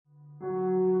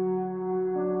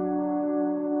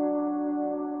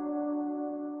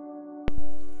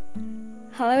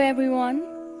Hello everyone,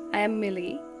 I am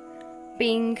Mili.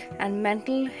 Being a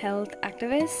mental health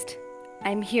activist,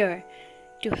 I'm here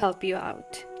to help you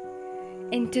out.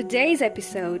 In today's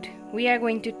episode, we are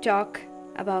going to talk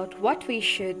about what we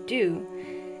should do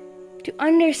to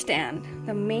understand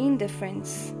the main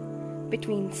difference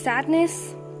between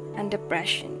sadness and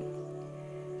depression.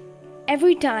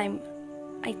 Every time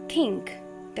I think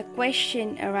the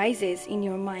question arises in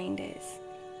your mind is,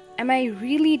 am I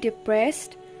really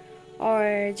depressed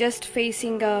or just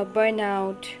facing a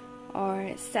burnout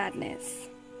or sadness?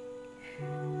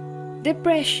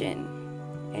 Depression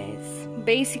is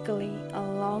basically a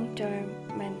long-term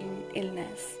mental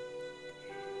illness.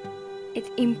 It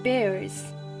impairs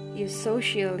you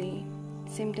socially.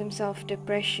 Symptoms of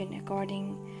depression,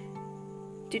 according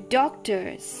to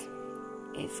doctors,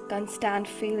 is constant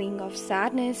feeling of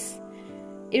sadness,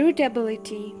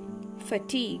 irritability,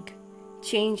 fatigue,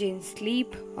 change in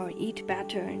sleep or eat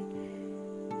pattern,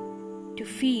 to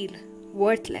feel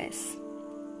worthless.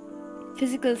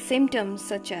 Physical symptoms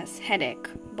such as headache,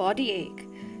 body ache,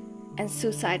 and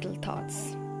suicidal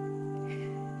thoughts.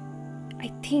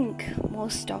 I think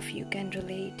most of you can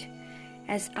relate,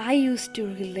 as I used to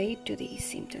relate to these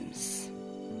symptoms.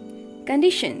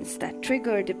 Conditions that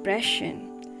trigger depression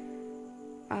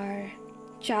are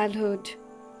childhood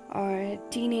or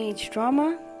teenage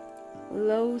trauma,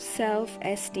 low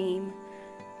self-esteem,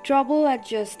 trouble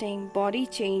adjusting body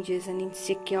changes and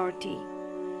insecurity,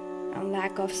 and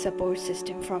lack of support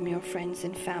system from your friends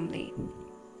and family.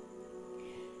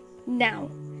 Now,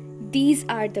 these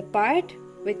are the part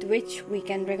with which we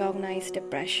can recognize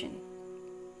depression.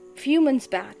 Few months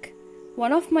back,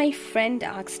 one of my friends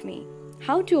asked me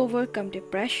how to overcome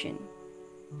depression.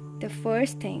 The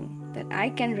first thing that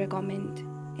I can recommend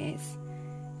is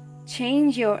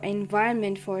change your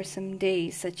environment for some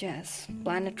days, such as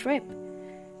plan a trip,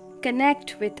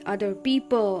 connect with other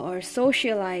people or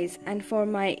socialize. And for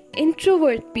my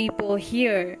introvert people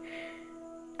here,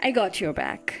 I got your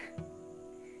back.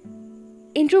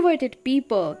 Introverted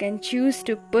people can choose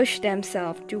to push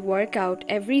themselves to work out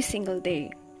every single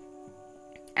day,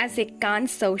 as they can't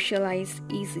socialize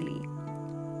easily.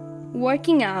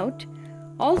 Working out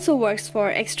also works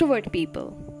for extrovert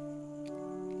people.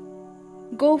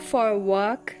 Go for a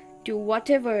walk, do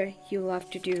whatever you love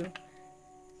to do.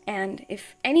 And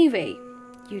if anyway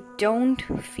you don't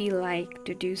feel like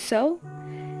to do so,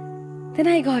 then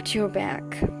I got your back.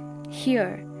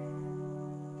 Here,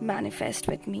 manifest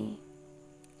with me.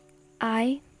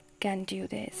 I can do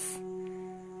this.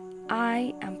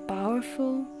 I am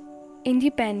powerful,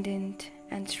 independent,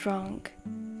 and strong.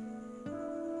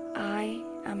 I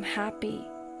am happy,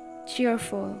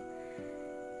 cheerful,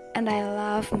 and I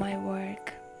love my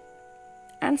work.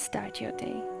 And start your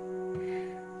day.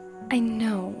 I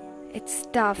know it's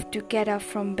tough to get up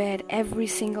from bed every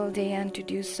single day and to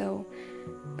do so,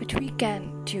 but we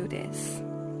can do this.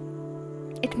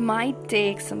 It might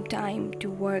take some time to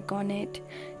work on it,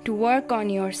 to work on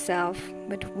yourself,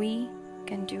 but we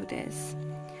can do this.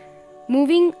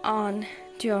 Moving on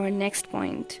to our next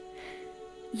point.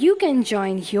 You can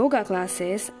join yoga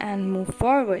classes and move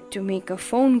forward to make a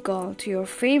phone call to your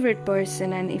favorite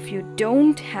person, and if you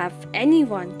don't have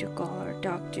anyone to call or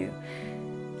talk to,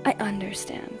 I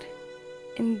understand.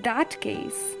 In that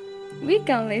case, we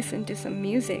can listen to some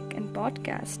music and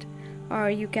podcast,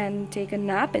 or you can take a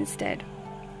nap instead.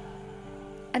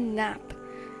 A nap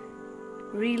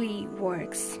really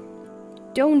works.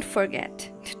 Don't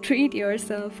forget to treat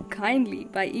yourself kindly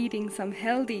by eating some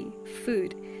healthy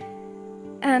food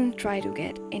and try to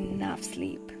get enough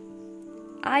sleep.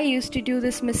 I used to do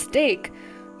this mistake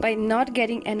by not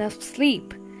getting enough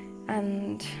sleep,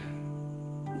 and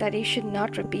that you should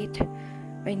not repeat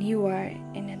when you are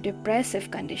in a depressive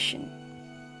condition.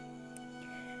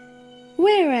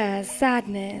 Whereas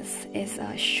sadness is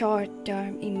a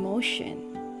short-term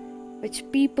emotion which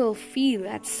people feel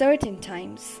at certain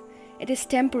times. It is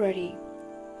temporary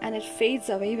and it fades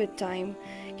away with time.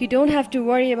 You don't have to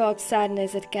worry about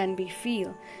sadness. It can be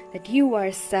feel that you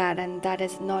are sad, and that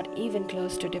is not even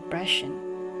close to depression.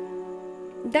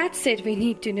 That's it we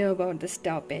need to know about this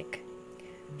topic.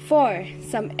 For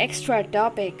some extra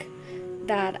topic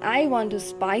that I want to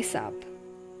spice up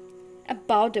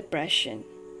about depression.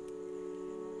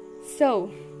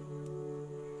 So,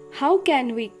 how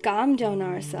can we calm down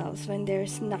ourselves when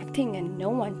there's nothing and no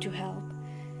one to help?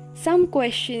 Some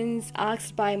questions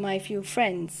asked by my few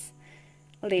friends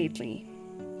lately.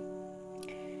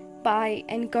 By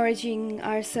encouraging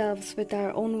ourselves with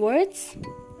our own words?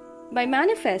 By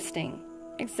manifesting.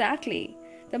 Exactly.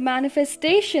 The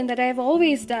manifestation that I've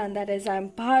always done, that is, I'm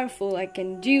powerful, I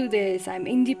can do this, I'm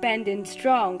independent,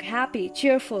 strong, happy,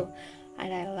 cheerful.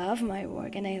 and I love my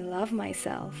work, and I love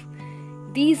myself.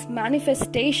 These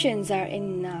manifestations are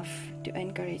enough to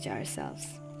encourage ourselves.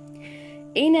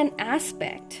 In an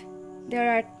aspect,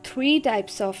 there are 3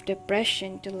 types of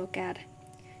depression to look at.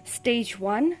 Stage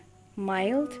 1,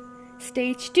 mild.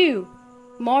 Stage 2,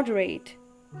 moderate.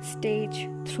 Stage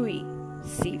 3,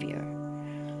 severe.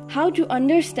 How to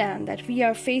understand that we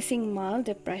are facing mild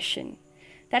depression?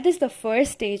 That is the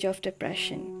first stage of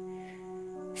depression.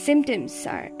 Symptoms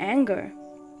are anger,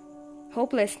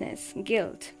 hopelessness,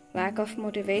 guilt, lack of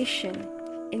motivation,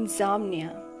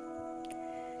 insomnia.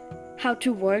 How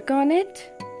to work on it?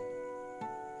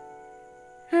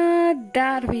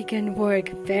 That we can work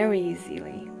very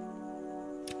easily.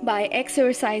 By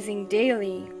exercising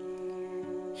daily,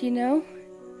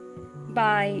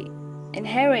 by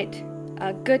inherit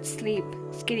a good sleep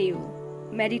schedule,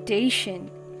 meditation.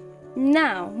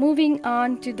 Now, moving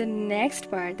on to the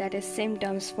next part, that is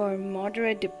symptoms for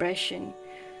moderate depression.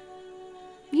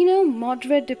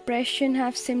 Moderate depression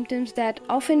have symptoms that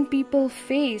often people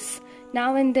face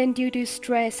now and then due to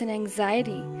stress and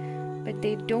anxiety, but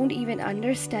they don't even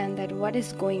understand that what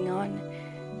is going on.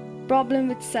 Problem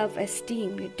with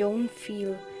self-esteem. You don't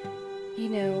feel,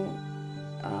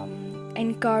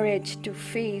 encouraged to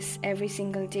face every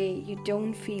single day. You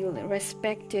don't feel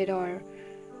respected or,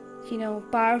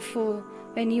 powerful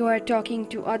when you are talking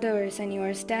to others and you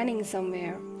are standing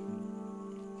somewhere.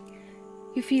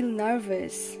 You feel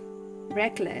nervous,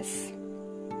 reckless.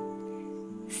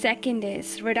 Second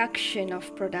is reduction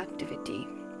of productivity.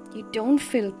 You don't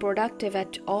feel productive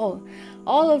at all.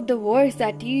 All of the work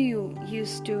that you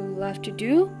used to love to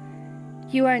do,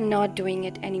 you are not doing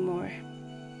it anymore.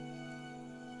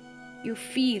 You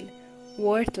feel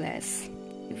worthless.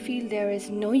 You feel there is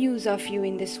no use of you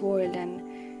in this world, and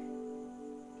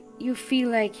you feel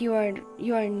like you are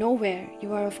nowhere.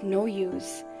 You are of no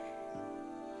use.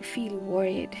 You feel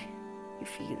worried. You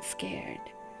feel scared.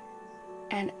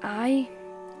 And I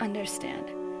understand.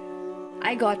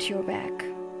 I got your back.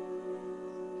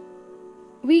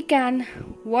 We can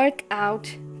work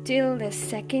out till the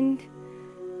second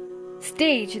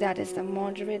stage, that is the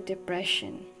moderate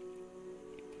depression,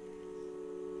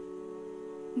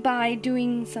 by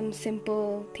doing some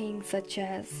simple things such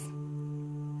as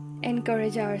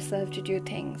encourage ourselves to do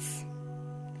things.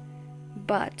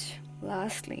 But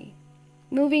lastly,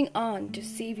 moving on to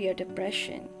severe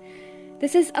depression.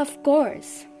 This is, of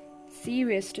course,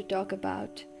 serious to talk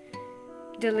about.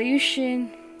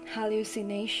 Delusion,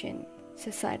 hallucination,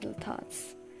 suicidal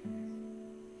thoughts.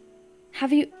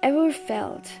 Have you ever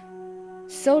felt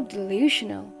so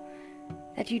delusional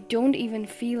that you don't even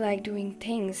feel like doing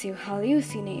things? You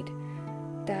hallucinate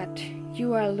that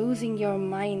you are losing your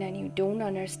mind and you don't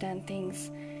understand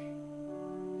things.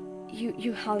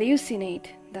 You hallucinate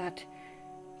that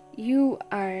you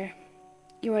are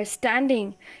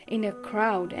standing in a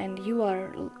crowd and you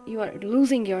are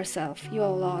losing yourself. You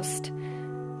are lost.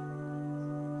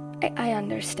 I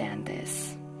understand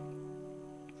this.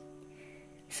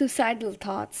 Suicidal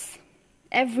thoughts.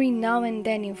 Every now and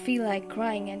then you feel like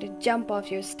crying and to jump off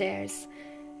your stairs.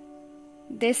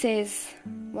 This is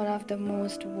one of the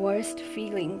most worst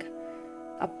feeling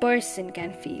a person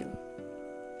can feel.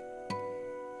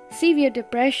 Severe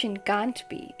depression can't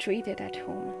be treated at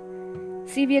home.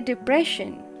 Severe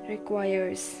depression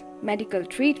requires medical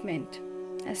treatment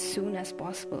as soon as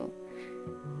possible.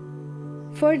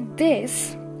 For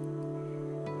this,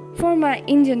 for my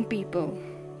Indian people,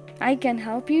 I can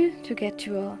help you to get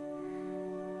to a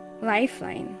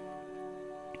lifeline.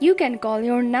 You can call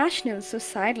your National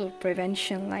Suicidal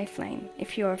Prevention Lifeline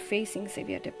if you are facing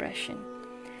severe depression.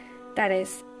 That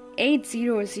is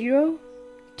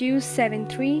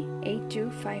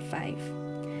 800-273-8255.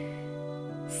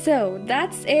 So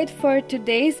that's it for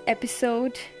today's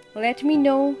episode. Let me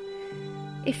know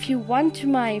if you want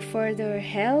my further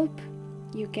help.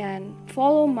 You can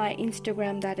follow my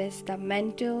Instagram, that is the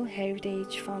Mental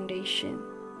Heritage Foundation.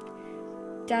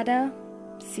 Tada,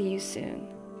 see you soon.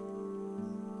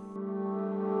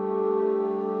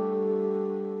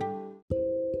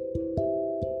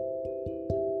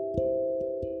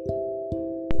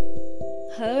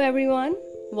 Hello everyone,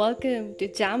 welcome to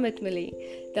Jam with Mili,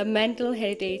 the Mental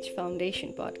Heritage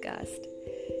Foundation podcast.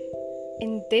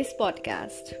 In this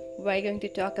podcast, we're going to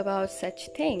talk about such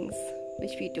things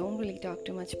which we don't really talk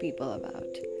to much people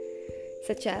about,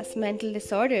 such as mental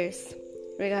disorders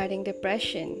regarding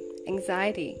depression,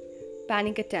 anxiety,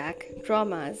 panic attack,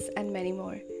 traumas, and many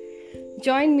more.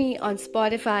 Join me on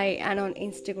Spotify and on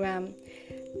Instagram,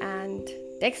 and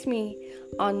text me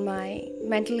on my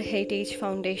Mental Heritage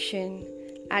Foundation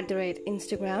 @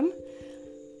 Instagram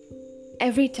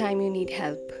every time you need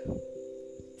help.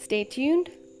 Stay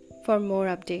tuned for more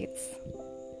updates.